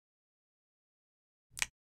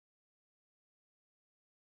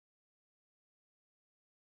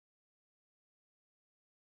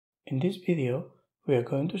In this video, we are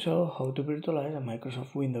going to show how to virtualize a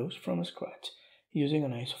Microsoft Windows from scratch using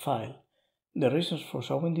an ISO file. The reasons for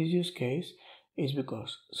showing this use case is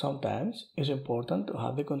because sometimes it's important to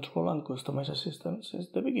have the control and customize a system since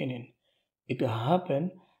the beginning. It can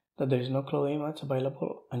happen that there is no cloud image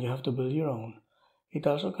available and you have to build your own. It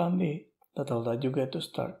also can be that all that you get to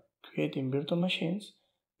start creating virtual machines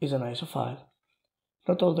is an ISO file.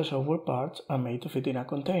 Not all the software parts are made to fit in a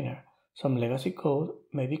container. Some legacy code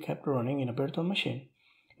may be kept running in a virtual machine.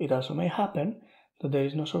 It also may happen that there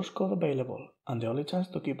is no source code available, and the only chance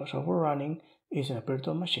to keep a software running is in a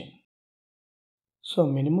virtual machine.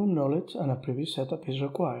 Some minimum knowledge and a previous setup is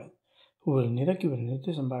required. We will need a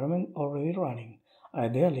Kubernetes environment already running.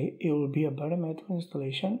 Ideally, it will be a bare metal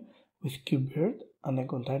installation with KubeVirt and then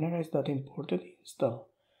containerized data imported installed.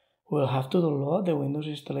 We will have to download the Windows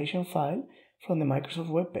installation file from the Microsoft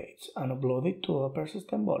web page and upload it to a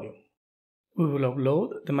persistent volume. We will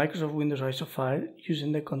upload the Microsoft Windows ISO file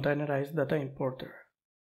using the containerized data importer.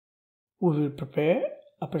 We will prepare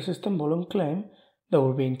a persistent volume claim that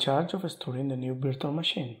will be in charge of storing the new virtual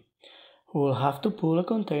machine. We will have to pull a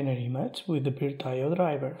container image with the virt.io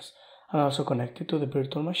drivers and also connect it to the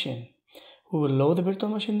virtual machine. We will load the virtual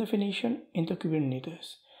machine definition into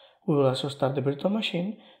Kubernetes. We will also start the virtual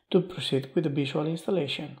machine to proceed with the visual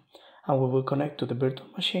installation, and we will connect to the virtual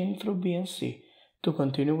machine through VNC to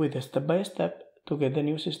continue with the step-by-step to get the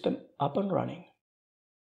new system up and running.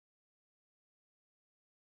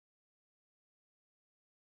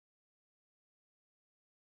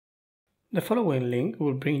 The following link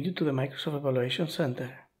will bring you to the Microsoft Evaluation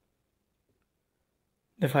Center.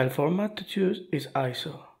 The file format to choose is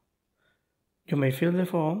ISO. You may fill the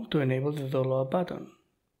form to enable the download button.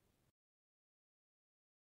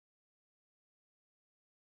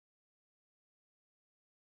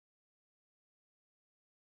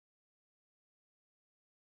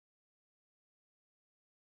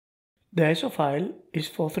 The ISO file is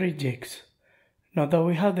 43 gigs. Now that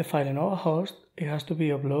we have the file in our host, it has to be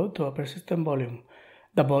uploaded to a persistent volume.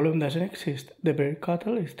 The volume doesn't exist, the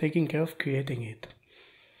virt.io is taking care of creating it.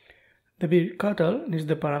 The virt.io needs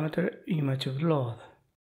the parameter image upload,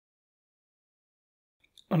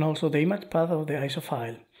 and also the image path of the ISO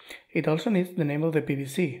file. It also needs the name of the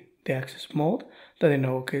PVC, the access mode, that in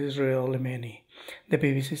our case is really many. The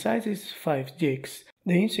PVC size is 5 gigs.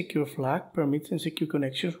 The insecure flag permits insecure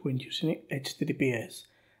connections when using HTTPS.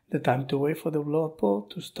 The time to wait for the upload poll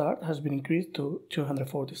to start has been increased to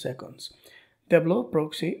 240 seconds. The upload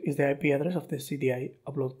proxy is the IP address of the CDI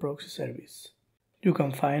upload proxy service. You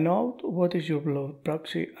can find out what is your upload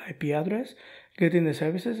proxy IP address getting the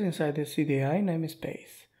services inside the CDI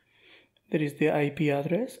namespace. There is the IP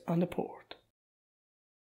address and the port.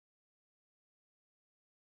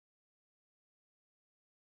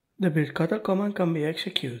 The virt.io command can be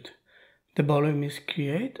executed. The volume is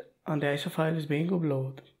created and the ISO file is being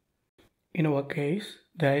uploaded. In our case,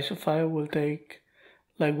 the ISO file will take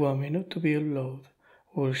like 1 minute to be uploaded.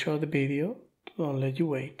 We will show the video to don't let you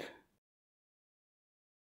wait.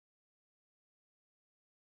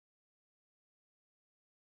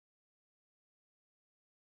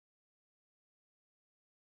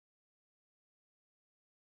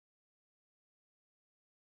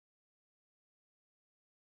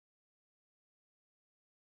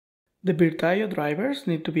 The virt.io drivers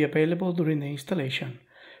need to be available during the installation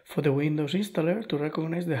for the Windows installer to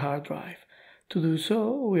recognize the hard drive. To do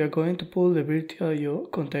so, we are going to pull the virt.io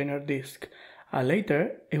container disk, and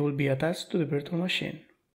later it will be attached to the virtual machine.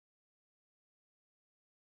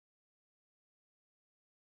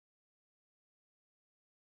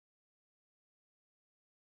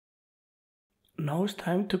 Now it's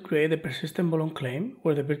time to create a persistent volume claim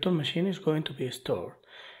where the virtual machine is going to be stored.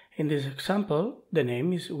 In this example, the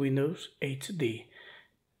name is Windows HD.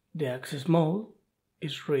 The access mode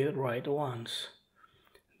is read-write once.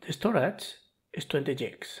 The storage is 20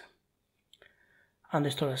 gigs. And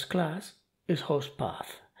the storage class is host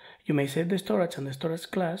path. You may set the storage and the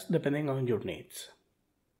storage class depending on your needs.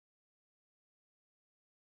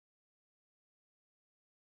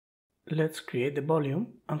 Let's create the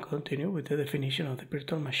volume and continue with the definition of the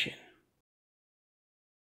virtual machine.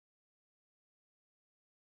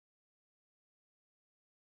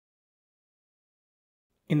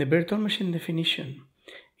 In the virtual machine definition,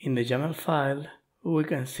 in the YAML file, we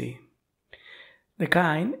can see the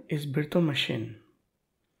kind is virtual machine,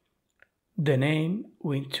 the name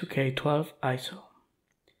Win2K12 ISO.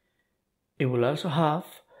 It will also have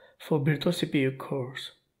 4 virtual CPU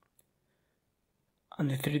cores and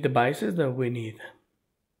the 3 devices that we need.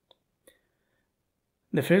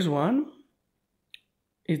 The first one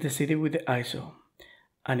is the CD with the ISO,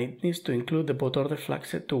 and it needs to include the boot order flag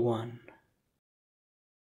set to 1.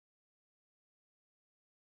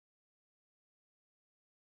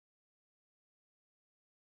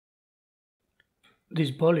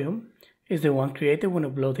 This volume is the one created when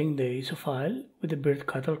uploading the ISO file with the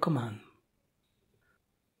virt command.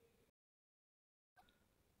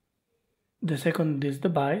 The second on this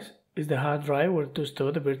device is the hard drive where to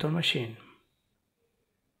store the virtual machine.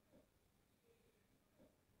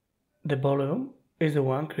 The volume is the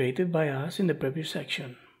one created by us in the previous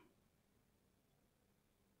section.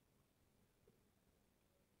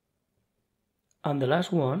 And the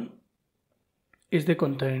last one is the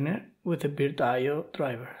container with the virt.io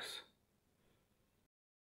drivers.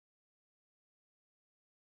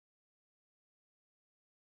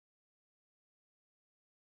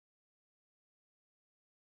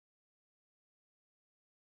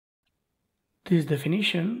 This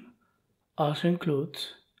definition also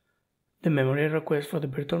includes the memory request for the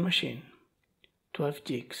virtual machine, 12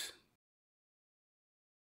 gigs.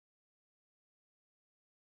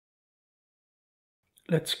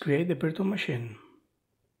 Let's create the virtual machine.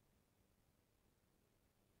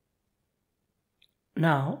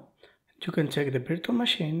 Now, you can check the virtual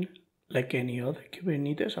machine like any other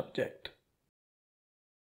Kubernetes object.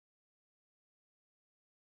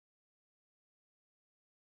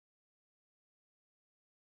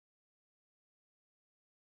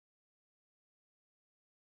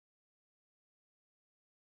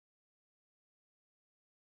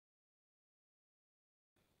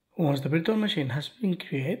 Once the virtual machine has been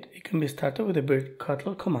created, it can be started with the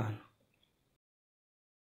virt command.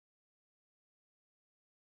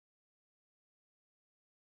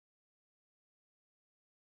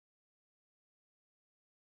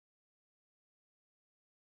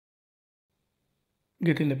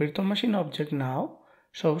 Getting the virtual machine object now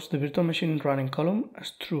shows the virtual machine running column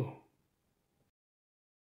as true.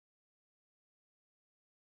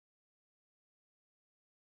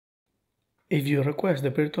 If you request the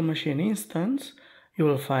virtual machine instance, you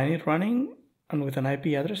will find it running and with an IP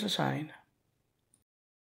address assigned.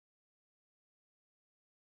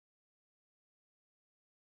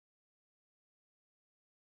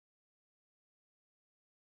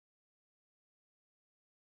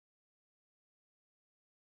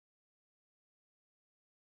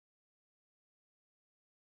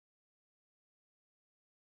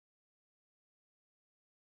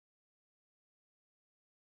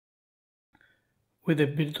 With the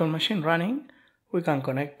virtual machine running, we can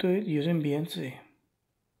connect to it using VNC.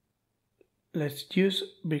 Let's use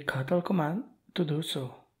virt command to do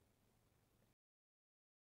so.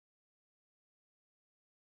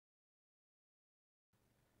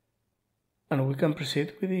 And we can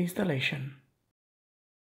proceed with the installation.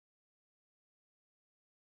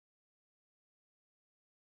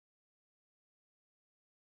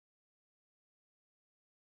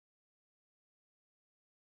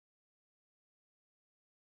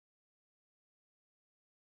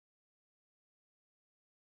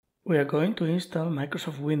 We are going to install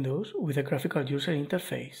Microsoft Windows with a graphical user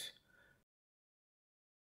interface.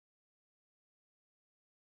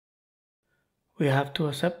 We have to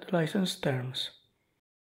accept the license terms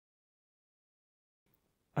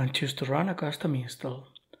and choose to run a custom install.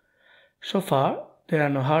 So far, there are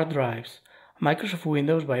no hard drives. Microsoft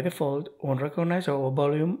Windows by default won't recognize our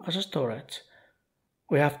volume as a storage.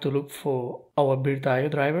 We have to look for our virt.io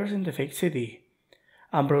drivers in the fake CD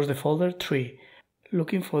and browse the folder tree,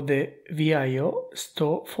 looking for the VIO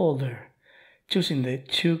store folder, choosing the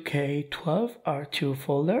 2K12R2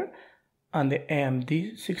 folder and the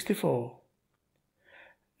AMD64.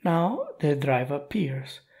 Now the drive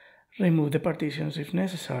appears. Remove the partitions if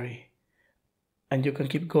necessary, and you can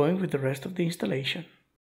keep going with the rest of the installation.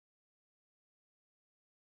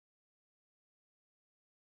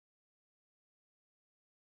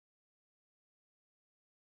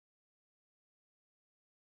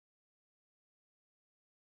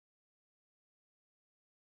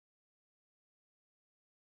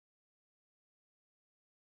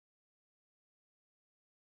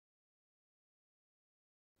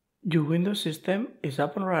 Your Windows system is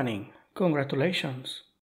up and running. Congratulations!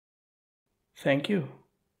 Thank you.